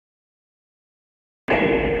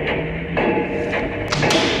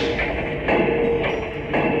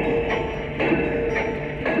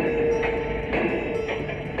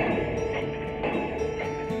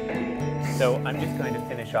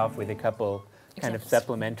off with a couple kind of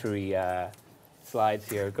supplementary slides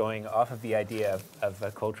here, going off of the idea of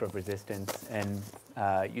a culture of resistance and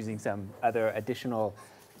using some other additional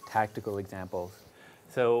tactical examples.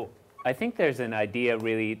 So I think there's an idea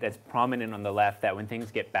really that's prominent on the left that when things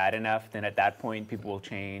get bad enough, then at that point people will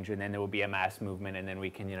change, and then there will be a mass movement, and then we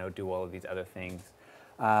can do all of these other things.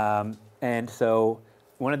 And so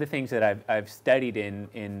one of the things that I've studied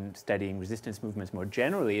in studying resistance movements more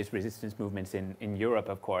generally is resistance movements in Europe,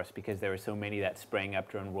 of course, because there were so many that sprang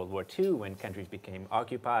up during World War II when countries became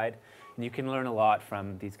occupied. And you can learn a lot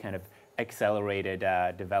from these kind of accelerated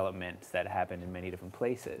developments that happened in many different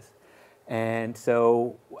places. And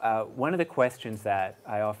so one of the questions that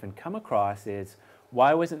I often come across is,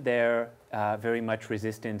 why wasn't there very much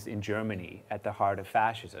resistance in Germany at the heart of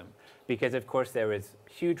fascism? Because, of course, there was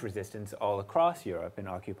huge resistance all across Europe, in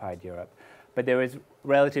occupied Europe, but there was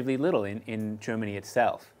relatively little in Germany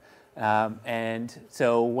itself. And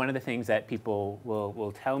so one of the things that people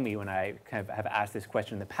will tell me when I kind of have asked this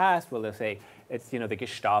question in the past, well, they'll say, it's, the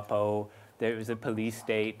Gestapo, there was a police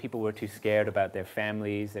state, people were too scared about their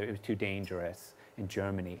families, it was too dangerous in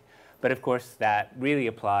Germany. But of course, that really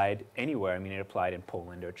applied anywhere. I mean, it applied in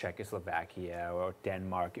Poland or Czechoslovakia or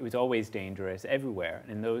Denmark. It was always dangerous everywhere.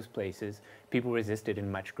 In those places, people resisted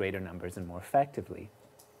in much greater numbers and more effectively.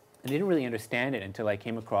 I didn't really understand it until I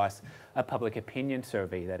came across a public opinion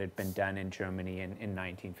survey that had been done in Germany in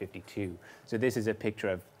 1952. So this is a picture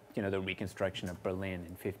of the reconstruction of Berlin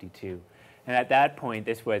in 52. And at that point,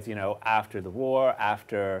 this was after the war,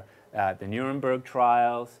 after the Nuremberg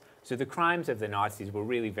trials. So the crimes of the Nazis were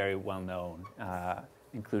really very well known,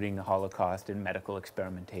 including the Holocaust and medical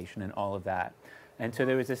experimentation and all of that. And so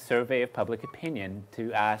there was a survey of public opinion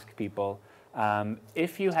to ask people,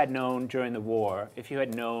 if you had known during the war, if you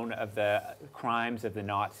had known of the crimes of the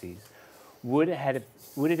Nazis, would it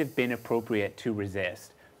have been appropriate to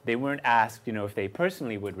resist? They weren't asked, if they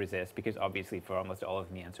personally would resist, because obviously for almost all of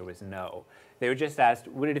them the answer was no. They were just asked,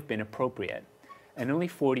 would it have been appropriate? And only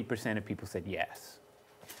 40% of people said yes,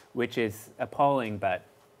 which is appalling but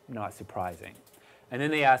not surprising. And then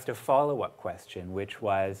they asked a follow-up question, which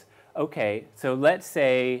was, okay, so let's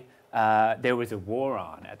say there was a war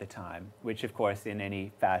on at the time, which of course in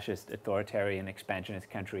any fascist, authoritarian, expansionist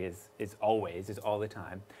country is all the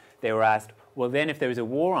time. They were asked, well then if there was a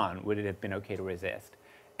war on, would it have been okay to resist?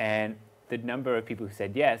 And the number of people who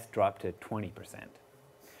said yes dropped to 20%.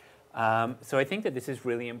 So I think that this is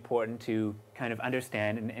really important to kind of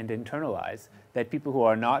understand and internalize, that people who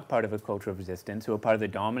are not part of a culture of resistance, who are part of the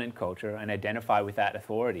dominant culture and identify with that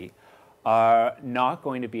authority, are not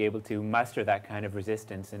going to be able to muster that kind of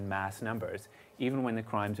resistance in mass numbers, even when the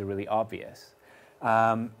crimes are really obvious.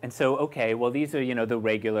 And so, okay, well, these are, the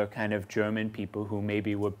regular kind of German people who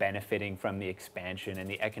maybe were benefiting from the expansion and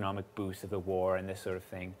the economic boost of the war and this sort of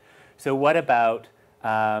thing. So what about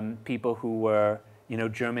people who were,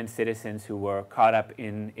 German citizens who were caught up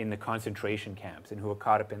in the concentration camps and who were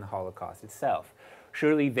caught up in the Holocaust itself?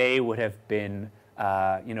 Surely they would have been,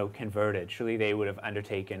 converted. Surely they would have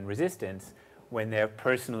undertaken resistance when they're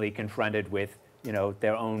personally confronted with,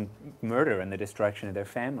 their own murder and the destruction of their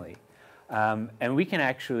family. And we can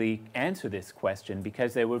actually answer this question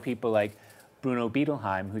because there were people like Bruno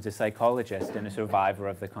Biedelheim, who's a psychologist and a survivor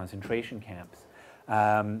of the concentration camps.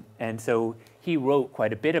 And so he wrote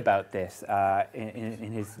quite a bit about this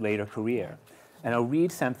in his later career. And I'll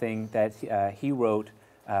read something that he wrote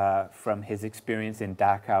from his experience in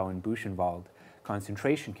Dachau and Buchenwald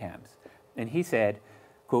concentration camps. And he said,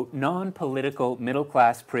 quote, "Non-political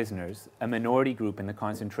middle-class prisoners, a minority group in the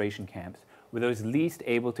concentration camps, were those least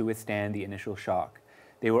able to withstand the initial shock.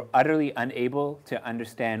 They were utterly unable to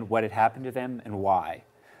understand what had happened to them and why.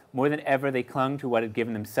 More than ever, they clung to what had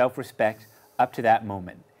given them self-respect up to that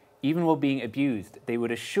moment. Even while being abused, they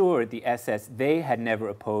would assure the SS they had never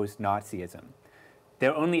opposed Nazism.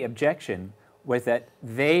 Their only objection was that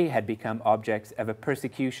they had become objects of a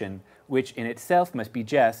persecution which in itself must be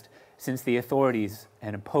just, since the authorities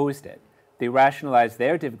had opposed it. They rationalized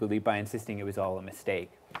their difficulty by insisting it was all a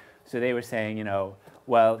mistake." So they were saying,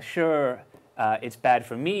 well, sure, it's bad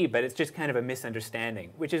for me, but it's just kind of a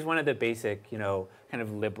misunderstanding, which is one of the basic, kind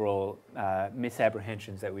of liberal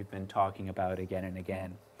misapprehensions that we've been talking about again and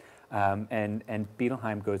again. And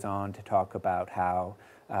Biedelheim goes on to talk about how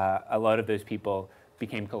a lot of those people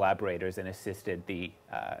became collaborators and assisted the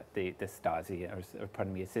Stasi, or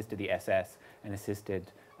pardon me, assisted the SS and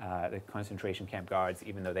assisted the concentration camp guards,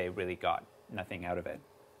 even though they really got nothing out of it.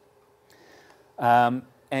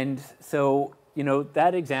 And so,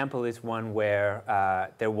 that example is one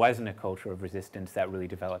where there wasn't a culture of resistance that really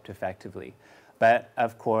developed effectively. But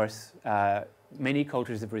of course, many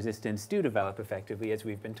cultures of resistance do develop effectively, as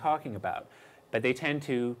we've been talking about. But they tend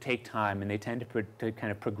to take time, and they tend to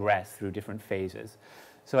kind of progress through different phases.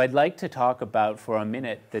 So I'd like to talk about, for a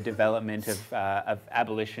minute, the development of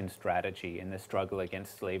abolition strategy in the struggle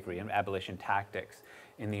against slavery and abolition tactics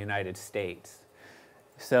in the United States.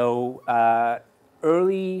 So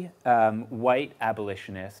early white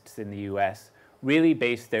abolitionists in the US really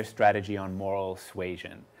based their strategy on moral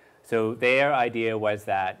suasion. So their idea was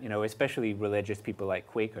that, especially religious people like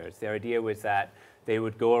Quakers, their idea was that they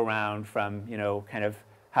would go around from, kind of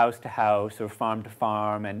house to house or farm to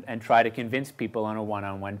farm and try to convince people on a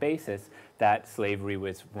one-on-one basis that slavery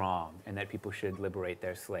was wrong and that people should liberate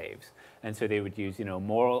their slaves. And so they would use,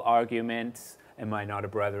 moral arguments, am I not a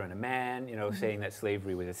brother and a man, saying that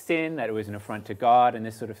slavery was a sin, that it was an affront to God, and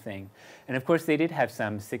this sort of thing. And of course, they did have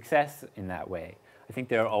some success in that way. I think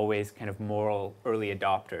there are always kind of moral early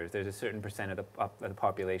adopters. There's a certain percent of the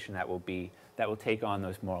population that will take on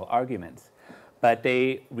those moral arguments. But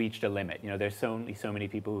they reached a limit. There's only so many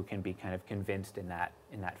people who can be kind of convinced in that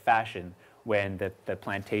fashion when the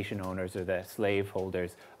plantation owners or the slave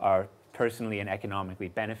holders are personally and economically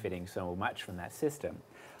benefiting so much from that system.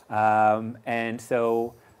 And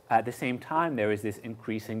so at the same time, there was this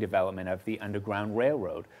increasing development of the Underground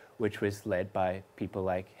Railroad, which was led by people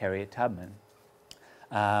like Harriet Tubman.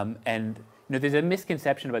 And there's a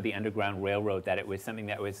misconception about the Underground Railroad that it was something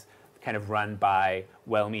that was kind of run by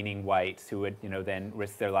well-meaning whites who would, then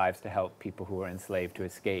risk their lives to help people who were enslaved to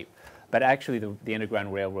escape. But actually, the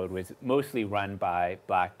Underground Railroad was mostly run by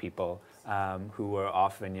black people who were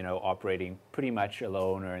often, operating pretty much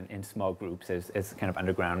alone or in small groups, as kind of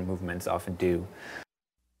underground movements often do.